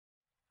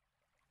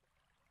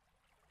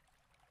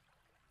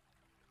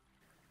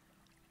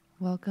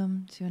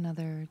Welcome to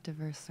another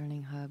Diverse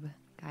Learning Hub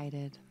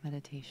guided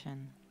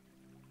meditation.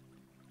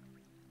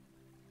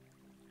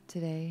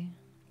 Today,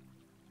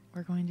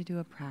 we're going to do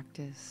a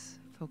practice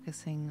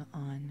focusing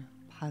on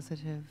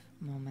positive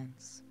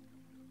moments.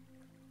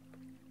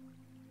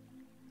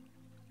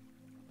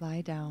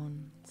 Lie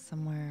down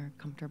somewhere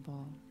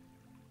comfortable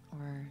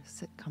or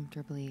sit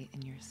comfortably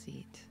in your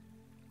seat.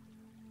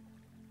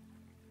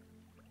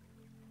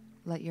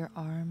 Let your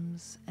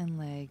arms and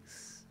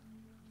legs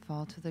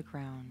fall to the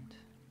ground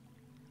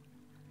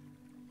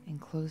and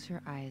close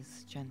your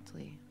eyes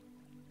gently.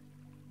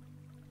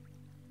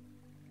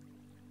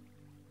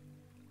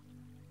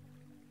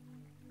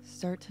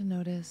 Start to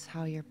notice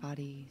how your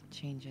body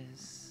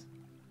changes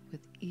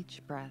with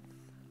each breath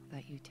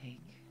that you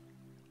take.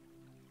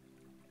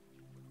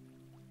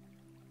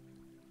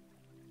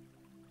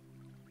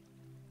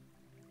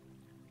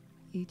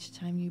 Each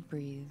time you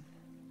breathe,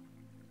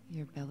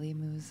 your belly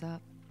moves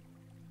up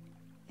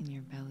and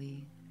your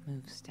belly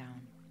moves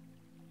down.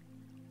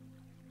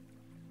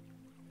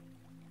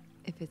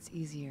 If it's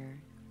easier,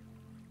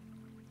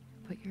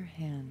 put your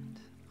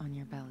hand on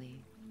your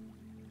belly.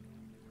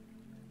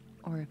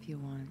 Or if you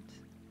want,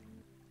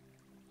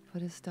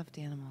 put a stuffed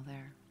animal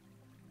there.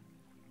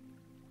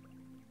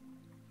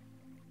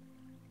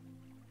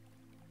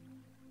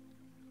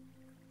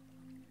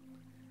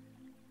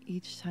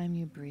 Each time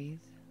you breathe,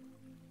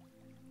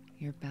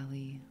 your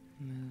belly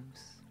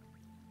moves.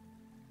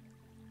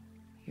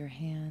 Your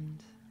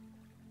hand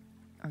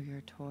or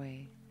your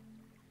toy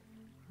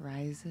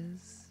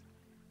rises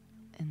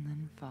and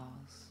then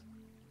falls.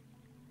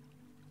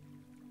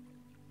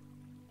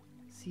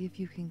 See if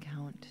you can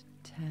count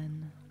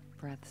 10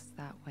 breaths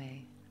that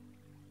way.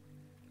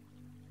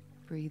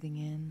 Breathing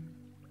in,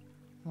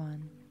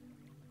 1.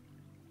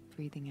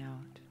 Breathing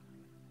out,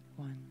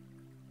 1.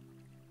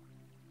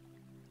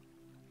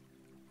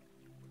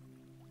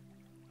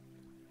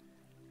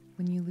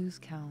 When you lose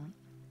count,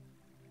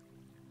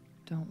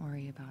 don't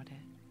worry about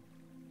it.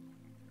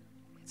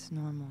 It's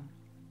normal.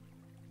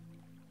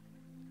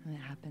 And it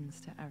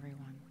happens to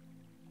everyone.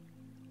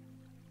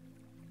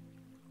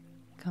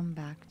 Come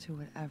back to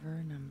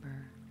whatever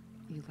number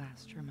you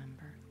last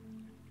remember.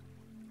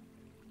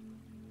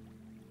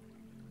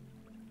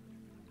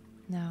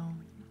 Now,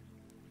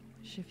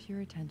 shift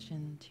your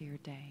attention to your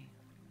day.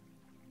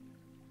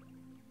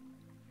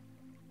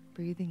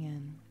 Breathing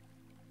in,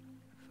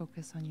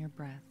 focus on your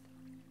breath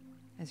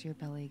as your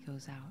belly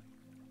goes out.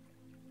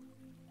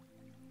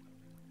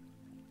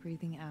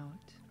 Breathing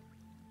out,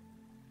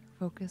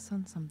 focus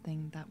on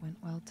something that went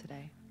well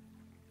today.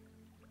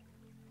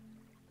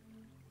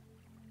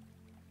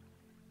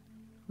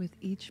 With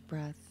each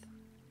breath,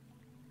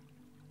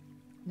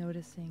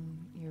 noticing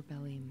your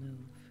belly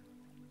move.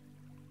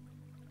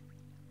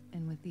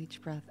 And with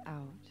each breath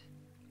out,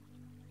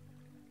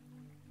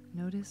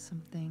 notice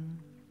something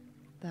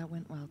that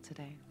went well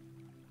today.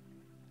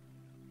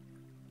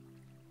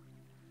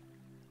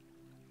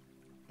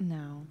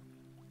 Now,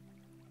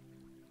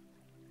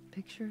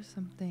 picture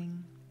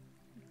something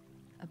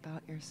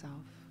about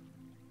yourself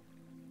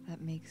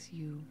that makes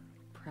you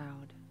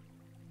proud.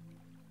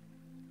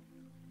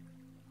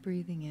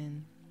 Breathing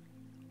in,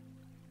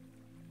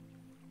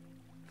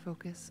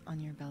 focus on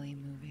your belly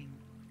moving.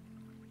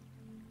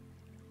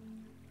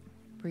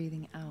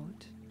 Breathing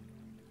out,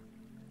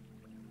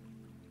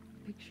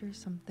 picture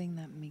something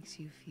that makes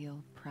you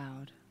feel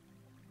proud.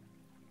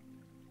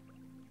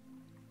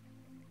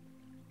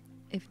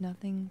 If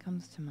nothing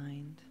comes to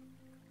mind,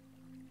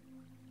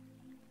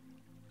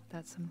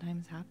 that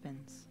sometimes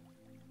happens.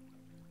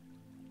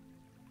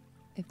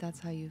 If that's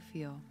how you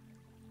feel,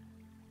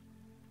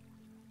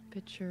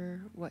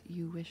 picture what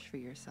you wish for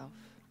yourself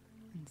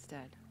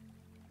instead.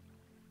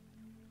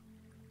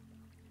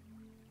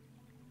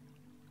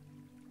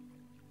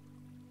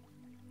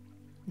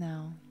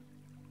 Now,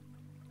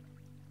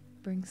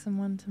 bring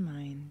someone to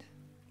mind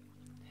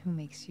who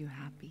makes you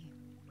happy.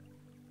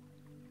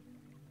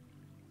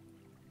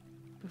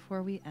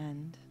 Before we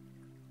end,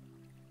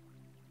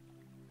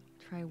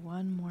 try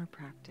one more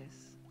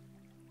practice.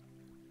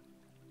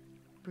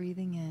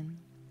 Breathing in,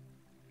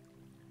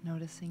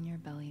 noticing your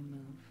belly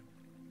move.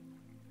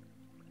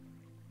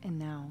 And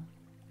now,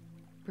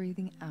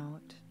 breathing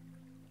out,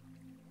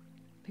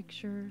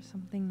 picture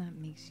something that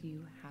makes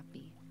you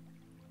happy.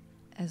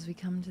 As we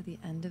come to the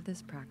end of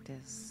this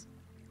practice,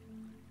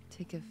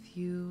 take a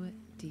few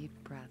deep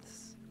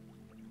breaths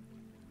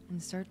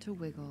and start to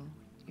wiggle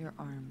your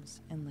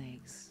arms and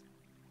legs.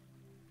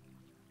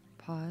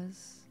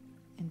 Pause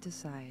and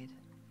decide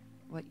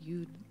what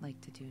you'd like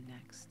to do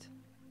next.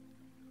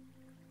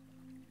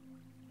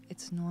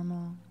 It's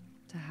normal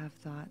to have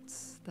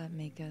thoughts that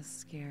make us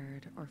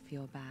scared or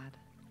feel bad,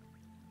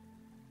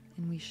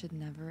 and we should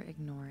never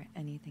ignore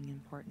anything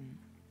important.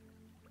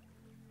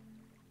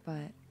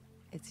 But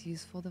it's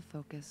useful to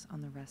focus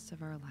on the rest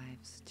of our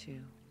lives too.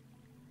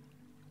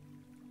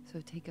 So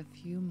take a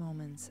few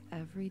moments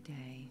every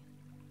day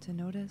to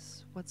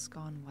notice what's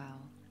gone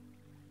well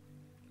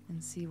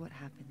and see what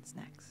happens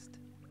next.